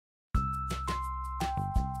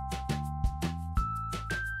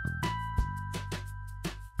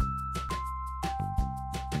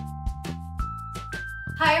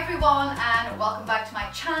Hi everyone and welcome back to my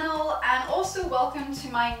channel, and also welcome to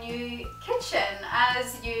my new kitchen.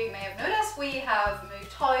 As you may have noticed, we have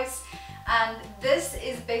moved house and this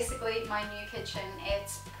is basically my new kitchen.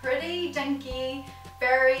 It's pretty dinky,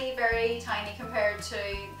 very tiny compared to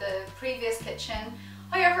the previous kitchen.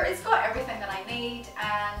 However, it's got everything that I need,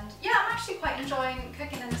 and yeah, I'm actually quite enjoying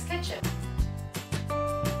cooking in this kitchen.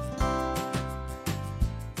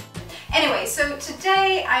 Anyway, so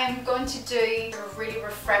today I'm going to do a really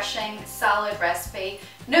refreshing salad recipe.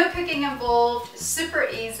 No cooking involved, super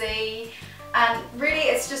easy, and really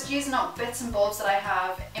it's just using up bits and bobs that I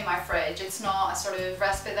have in my fridge. It's not a sort of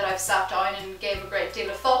recipe that I've sat down and gave a great deal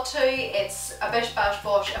of thought to. It's a bish bash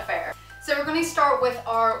bosh affair. So we're going to start with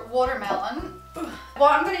our watermelon.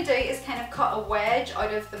 What I'm going to do is kind of cut a wedge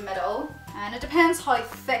out of the middle, and it depends how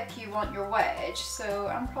thick you want your wedge. So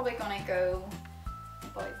I'm probably going to go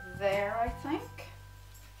about there, I think.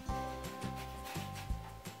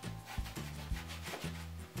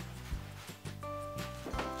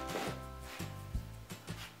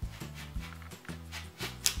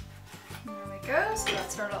 There we go, so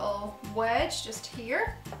that's our little wedge just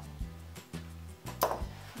here.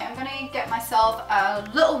 I'm going to get myself a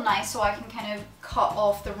little knife so I can kind of cut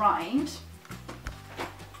off the rind.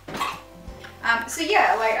 So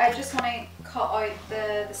yeah, like I just want to cut out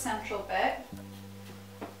the central bit.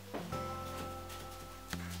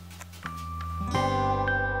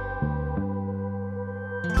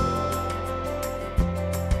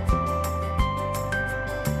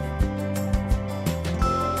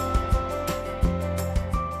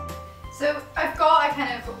 So I've got a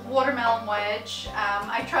kind of watermelon wedge.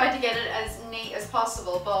 I tried to get it as neat as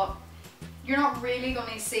possible, but you're not really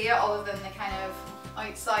going to see it other than the kind of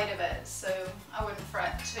outside of it, so I wouldn't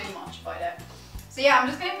fret too much about it. So yeah, I'm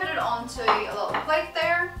just going to put it onto a little plate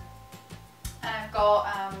there, and I've got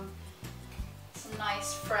some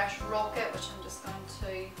nice fresh rocket which I'm just going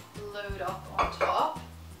to load up on top,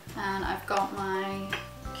 and I've got my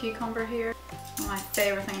cucumber here. One of my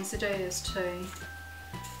favourite things to do is to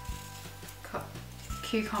cut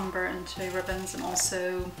cucumber into ribbons, and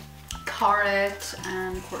also carrot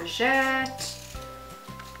and courgette. So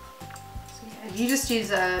yeah, you just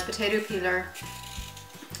use a potato peeler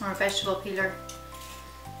or a vegetable peeler.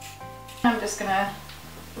 I'm just gonna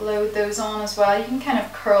load those on as well. You can kind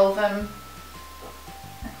of curl them.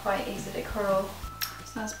 They're quite easy to curl.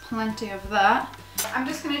 So that's plenty of that. I'm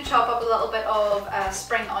just gonna chop up a little bit of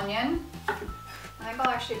spring onion. I think I'll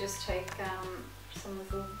actually just take some of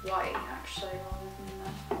the white actually rather than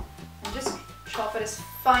the, and just chop it as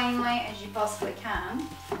finely as you possibly can.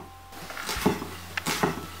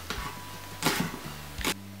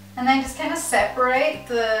 And then just kind of separate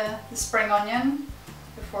the spring onion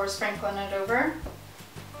before sprinkling it over.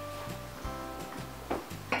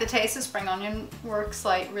 The taste of spring onion works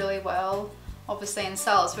like really well obviously in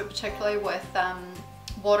salads, but particularly with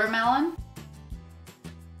watermelon.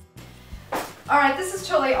 Alright, this is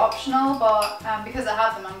totally optional, but because I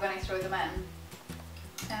have them, I'm going to throw them in.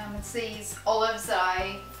 It's these olives that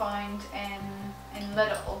I found in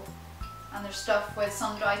Lidl, and they're stuffed with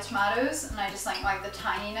sun-dried tomatoes, and I just think like the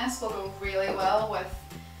tininess will go really well with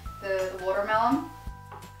the watermelon.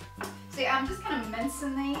 So yeah, I'm just kind of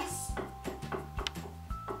mincing these.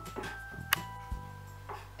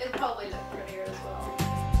 It'll probably look prettier as well.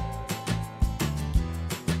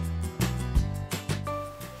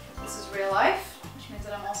 This is real life, which means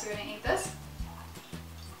that I'm also going to eat this.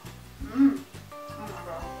 Oh my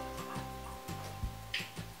god.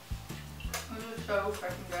 This is so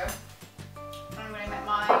freaking good. I'm going to make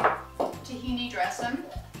my tahini dressing.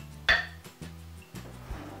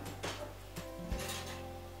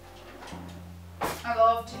 I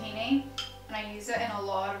love tahini, and I use it in a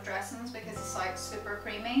lot of dressings because it's like super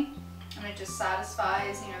creamy, and it just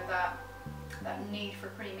satisfies, you know, that need for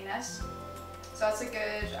creaminess. So that's a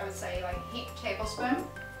good, I would say, like heaped tablespoon.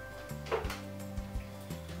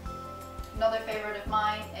 Another favorite of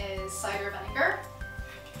mine is cider vinegar.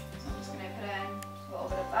 So I'm just going to put in a little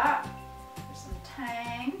bit of that for some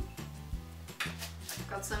tang.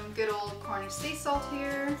 Got some good old Cornish sea salt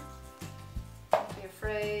here. Don't be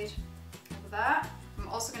afraid of that. I'm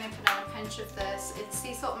also going to put in a pinch of this. It's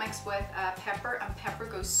sea salt mixed with pepper, and pepper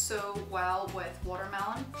goes so well with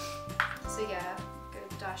watermelon. So yeah, good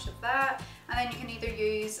dash of that. And then you can either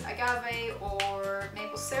use agave or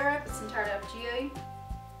maple syrup. It's entirely up to you.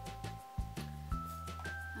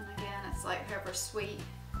 And again, it's like however sweet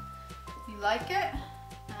you like it.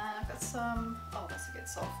 And I've got some, oh that's a good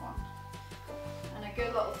soft one. And a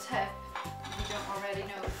good little tip, if you don't already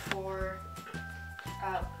know, for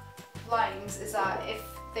limes is that if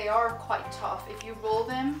they are quite tough, if you roll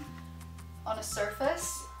them on a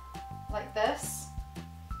surface like this,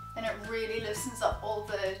 then it really loosens up all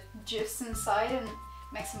the juice inside and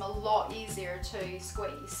makes them a lot easier to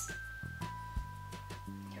squeeze.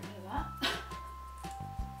 Get rid of that.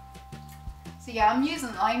 So yeah, I'm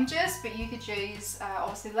using lime juice, but you could use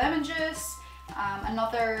obviously lemon juice.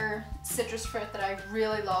 Another citrus fruit that I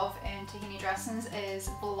really love in tahini dressings is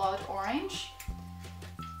blood orange.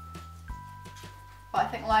 But I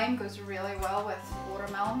think lime goes really well with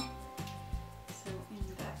watermelon. So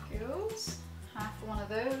in that goes. Half one of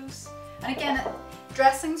those. And again,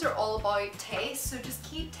 dressings are all about taste, so just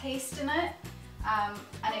keep tasting it. And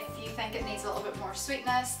if you think it needs a little bit more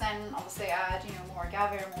sweetness, then obviously add, you know, more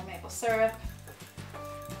agave or more maple syrup.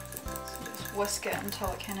 So just whisk it until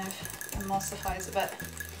it kind of emulsifies a bit.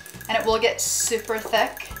 And it will get super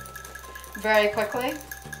thick very quickly,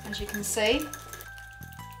 as you can see.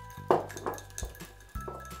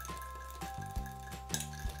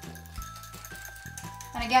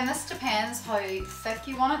 And again, this depends how thick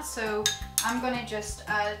you want it, so I'm going to just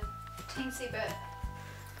add a teensy bit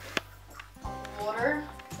of water,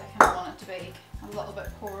 because I kind of want it to be a little bit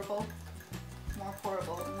pourable, more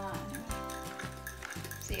pourable than that anyway.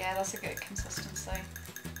 So yeah, that's a good consistency.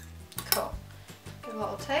 Cool. Give a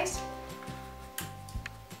little taste.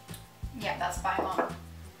 Yeah, that's bang on.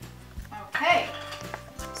 Okay,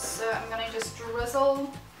 so I'm going to just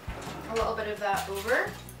drizzle a little bit of that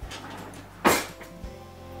over.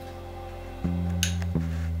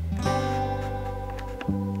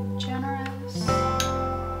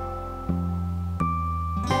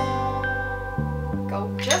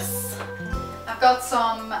 Got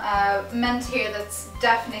some mint here that's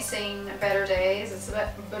definitely seen better days. It's a bit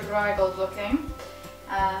bedraggled looking,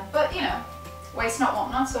 but you know, waste not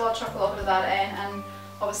want none, so I'll chuck a little bit of that in. And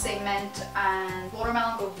obviously mint and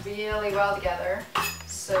watermelon go really well together,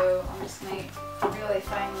 so I'm just going to really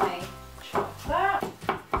finely chop that.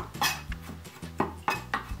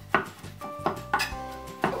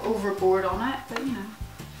 Go overboard on it, but you know.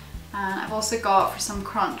 And I've also got, for some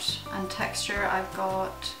crunch and texture, I've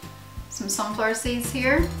got some sunflower seeds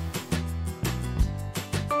here.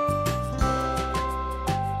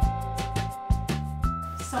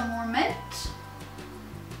 Some more mint.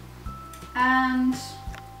 And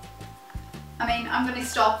I mean, I'm going to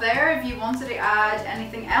stop there. If you wanted to add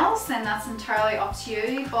anything else, then that's entirely up to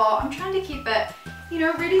you. But I'm trying to keep it, you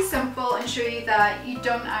know, really simple and show you that you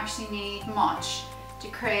don't actually need much to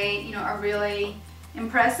create, you know, a really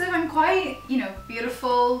impressive and quite, you know,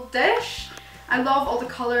 beautiful dish. I love all the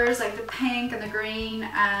colours, like the pink and the green,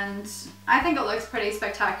 and I think it looks pretty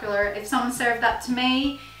spectacular. If someone served that to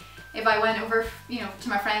me, if I went over, you know, to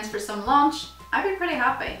my friends for some lunch, I'd be pretty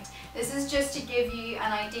happy. This is just to give you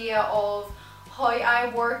an idea of how I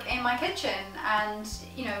work in my kitchen, and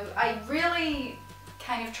you know, I really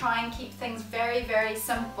kind of try and keep things very, very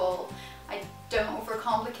simple. I don't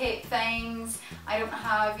overcomplicate things. I don't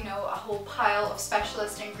have, you know, a whole pile of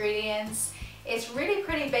specialist ingredients. It's really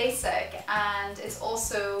pretty basic, and it's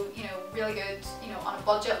also, you know, really good, you know, on a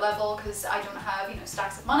budget level, because I don't have, you know,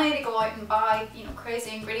 stacks of money to go out and buy, you know,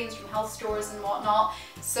 crazy ingredients from health stores and whatnot.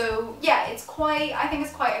 So yeah, it's quite, I think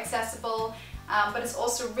it's quite accessible, but it's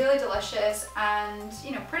also really delicious and,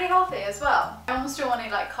 you know, pretty healthy as well. I almost don't want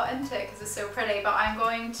to like cut into it because it's so pretty, but I'm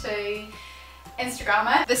going to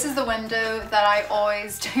Instagram it. This is the window that I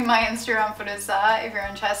always do my Instagram photos at, if you're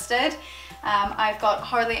interested. I've got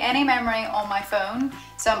hardly any memory on my phone,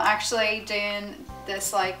 so I'm actually doing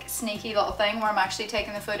this like sneaky little thing where I'm actually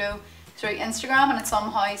taking the photo through Instagram, and it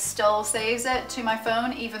somehow still saves it to my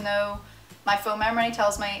phone even though my phone memory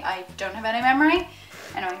tells me I don't have any memory.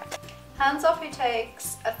 Anyway, hands up who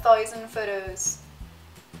takes 1,000 photos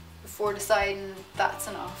before deciding that's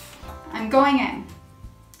enough. I'm going in.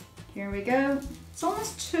 Here we go. It's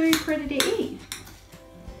almost too pretty to eat,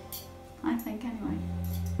 I think, anyway.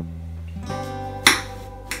 A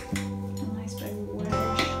nice big wedge.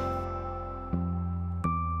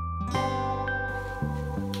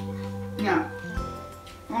 Yeah.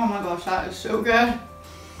 Oh my gosh, that is so good.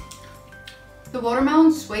 The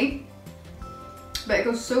watermelon's sweet, but it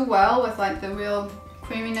goes so well with like the real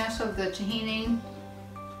creaminess of the tahini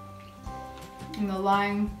and the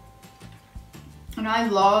lime. And I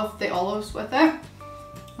love the olives with it.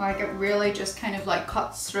 Like, it really just kind of like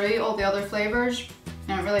cuts through all the other flavors,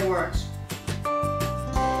 and it really works.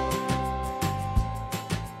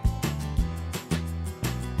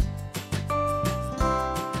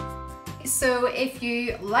 So if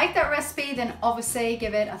you like that recipe, then obviously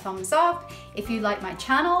give it a thumbs up. If you like my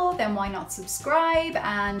channel, then why not subscribe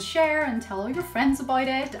and share and tell all your friends about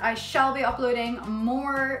it. I shall be uploading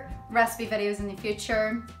more recipe videos in the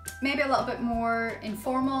future. maybe a little bit more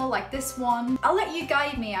informal like this one. I'll let you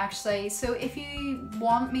guide me actually. So if you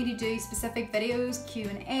want me to do specific videos,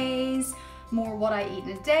 Q&As, more what I eat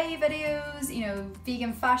in a day videos, you know,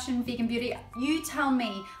 vegan fashion, vegan beauty, you tell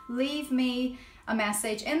me, leave me a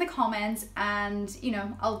message in the comments and, you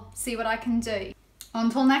know, I'll see what I can do.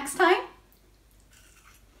 Until next time,